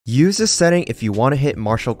Use this setting if you want to hit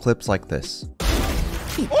Marshal clips like this.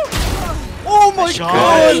 Oh my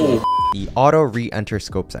god! The auto re-enter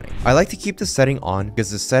scope setting. I like to keep this setting on because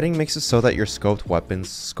this setting makes it so that your scoped weapons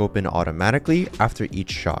scope in automatically after each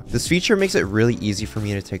shot. This feature makes it really easy for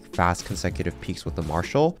me to take fast consecutive peeks with the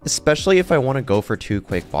Marshal, especially if I want to go for 2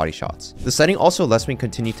 quick body shots. The setting also lets me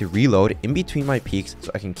continue to reload in between my peeks so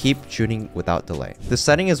I can keep shooting without delay. This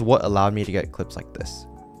setting is what allowed me to get clips like this.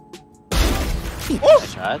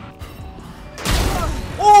 Shot.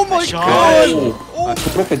 Oh my god! I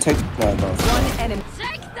forgot to take that though. One enemy.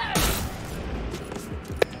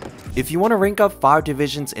 If you want to rank up 5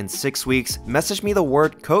 divisions in 6 weeks, message me the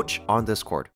word coach on Discord.